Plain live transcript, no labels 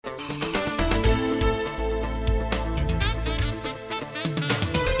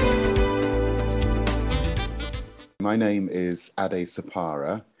My name is Adé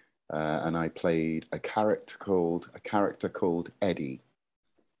Sapara, and I played a character called Eddie.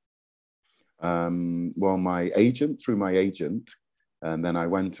 Well, through my agent, and then I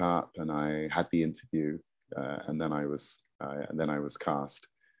went up and I had the interview, and then I was cast.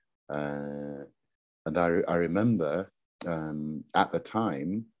 And I remember at the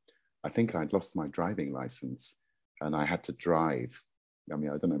time, I think I'd lost my driving license, and I had to drive. I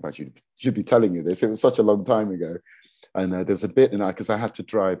mean, I don't know about you. Should be telling you this. It was such a long time ago, and there's a bit in because I had to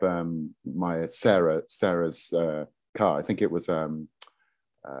drive my Sarah's car. I think it was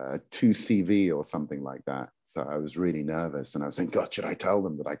 2CV or something like that. So I was really nervous, and I was saying, God, should I tell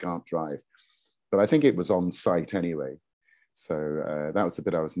them that I can't drive? But I think it was on site anyway. So that was the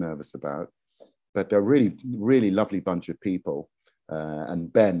bit I was nervous about. But they're really, really lovely bunch of people,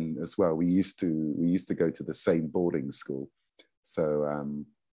 and Ben as well. We used to go to the same boarding school. So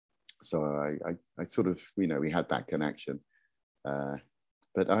I sort of, we had that connection.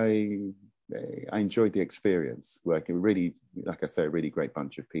 But I enjoyed the experience working with really, like I say, a really great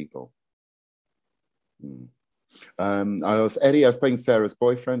bunch of people. I was Eddie. I was playing Sarah's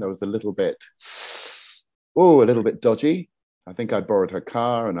boyfriend. I was a little bit dodgy. I think I borrowed her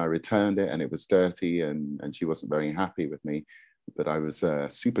car and I returned it, and it was dirty, and she wasn't very happy with me. But I was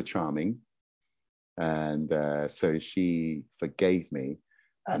super charming. And so she forgave me.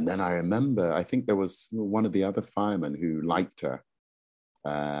 And then I remember, I think there was one of the other firemen who liked her.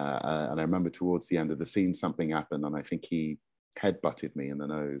 And I remember towards the end of the scene, something happened, and I think he headbutted me in the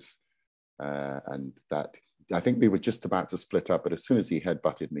nose. And that, I think we were just about to split up, but as soon as he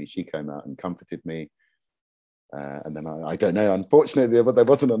headbutted me, she came out and comforted me. And then I don't know, unfortunately, there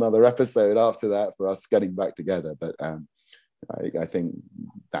wasn't another episode after that for us getting back together. But I think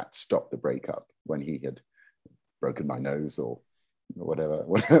that stopped the breakup when he had broken my nose or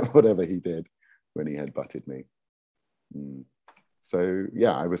whatever he did when he had butted me. So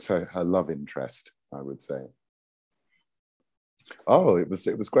yeah, I was her love interest, I would say. Oh, it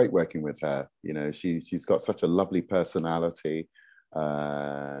was great working with her. She's got such a lovely personality.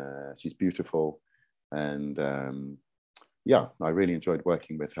 She's beautiful, and yeah, I really enjoyed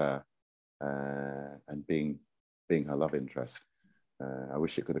working with her and being her love interest. I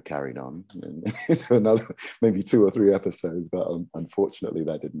wish it could have carried on into another, maybe 2 or 3 episodes, but unfortunately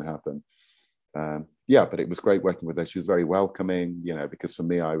that didn't happen. Yeah, but it was great working with her. She was very welcoming, because for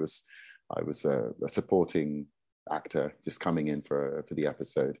me, I was a supporting actor just coming in for the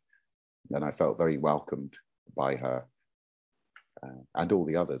episode, and I felt very welcomed by her and all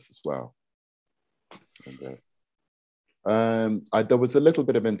the others as well. And there was a little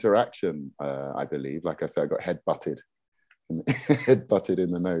bit of interaction, I believe. Like I said, I got head-butted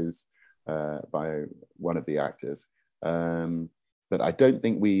in the nose by one of the actors. But I don't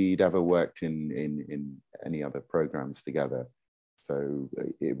think we'd ever worked in any other programs together. So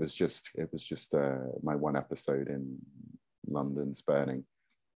it was just my one episode in London's Burning.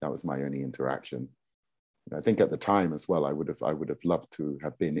 That was my only interaction. I think at the time as well, I would have loved to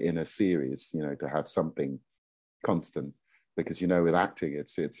have been in a series, to have something constant, because with acting,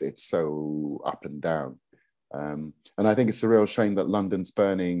 it's so up and down. And I think it's a real shame that London's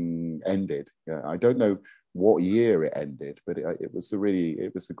Burning ended. I don't know what year it ended, but it was a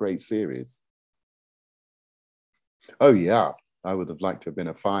great series. Oh yeah, I would have liked to have been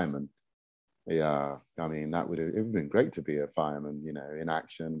a fireman. Yeah, I mean, it would have been great to be a fireman, in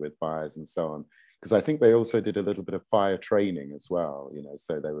action with fires and so on. Because I think they also did a little bit of fire training as well,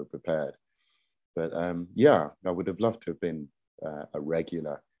 so they were prepared. But yeah, I would have loved to have been a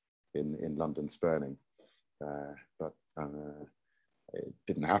regular in London's Burning. But it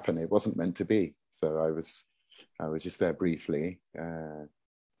didn't happen. It wasn't meant to be. So I was just there briefly.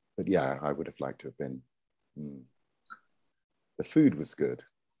 But yeah, I would have liked to have been. The food was good.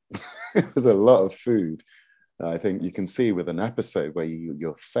 It was a lot of food. I think you can see with an episode where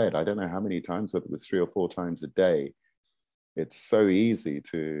you're fed, I don't know how many times, whether it was 3 or 4 times a day. It's so easy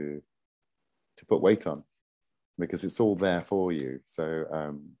to put weight on because it's all there for you. So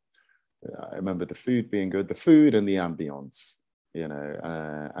I remember the food being good, the food and the ambience,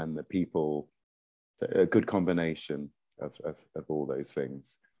 and the people, a good combination of all those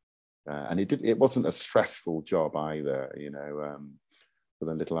things. And it wasn't a stressful job either, for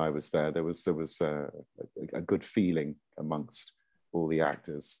the little I was there. There was a good feeling amongst all the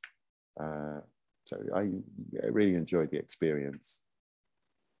actors. So I really enjoyed the experience.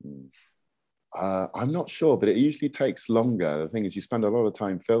 I'm not sure, but it usually takes longer. The thing is, you spend a lot of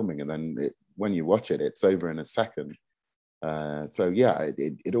time filming, and then when you watch it, it's over in a second. So yeah,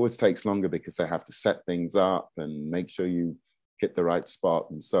 it always takes longer because they have to set things up and make sure you hit the right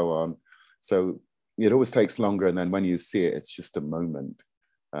spot and so on. So it always takes longer, and then when you see it, it's just a moment.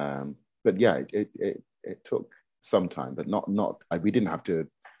 But yeah, it took some time, but not we didn't have to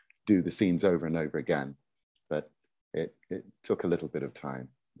do the scenes over and over again, but it took a little bit of time.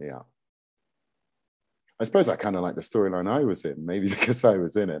 Yeah. I suppose I kind of like the storyline I was in, maybe because I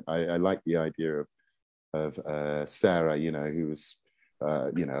was in it. I like the idea of Sarah, who was,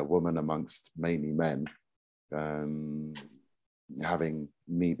 a woman amongst mainly men, having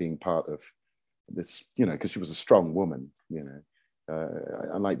me being part of this, because she was a strong woman,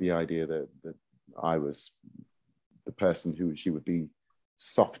 I like the idea that I was the person who she would be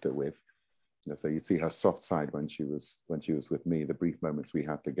softer with. So you'd see her soft side when she was with me, the brief moments we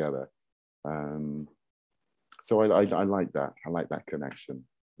had together. So I like that. I like that connection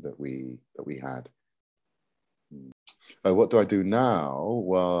that we had. What do I do now?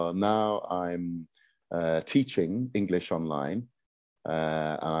 Well, now I'm teaching English online.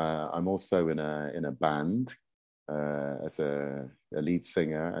 I'm also in a band as a lead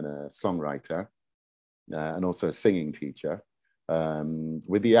singer and a songwriter, and also a singing teacher.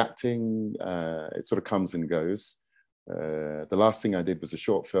 With the acting, it sort of comes and goes. The last thing I did was a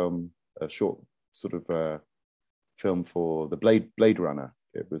short film for the Blade Runner.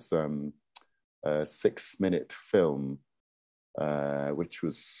 It was a 6-minute film, which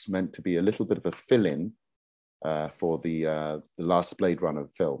was meant to be a little bit of a fill-in for the last Blade Runner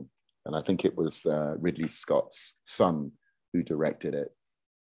film. And I think it was Ridley Scott's son who directed it.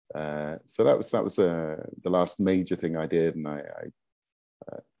 So that was the last major thing I did. And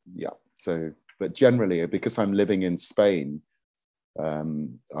yeah. So, but generally, because I'm living in Spain,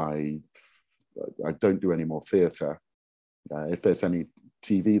 I don't do any more theatre. If there's any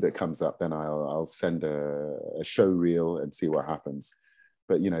TV that comes up, then I'll send a show reel and see what happens.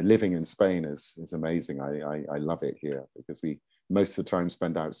 But living in Spain is amazing. I love it here because we most of the time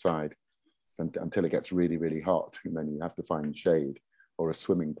spend outside until it gets really, really hot, and then you have to find shade or a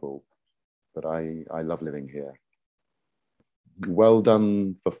swimming pool. But I love living here. Well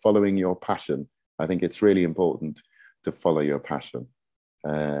done for following your passion. I think it's really important to follow your passion,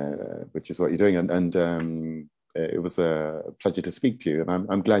 which is what you're doing. And it was a pleasure to speak to you, and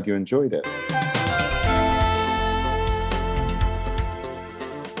I'm glad you enjoyed it.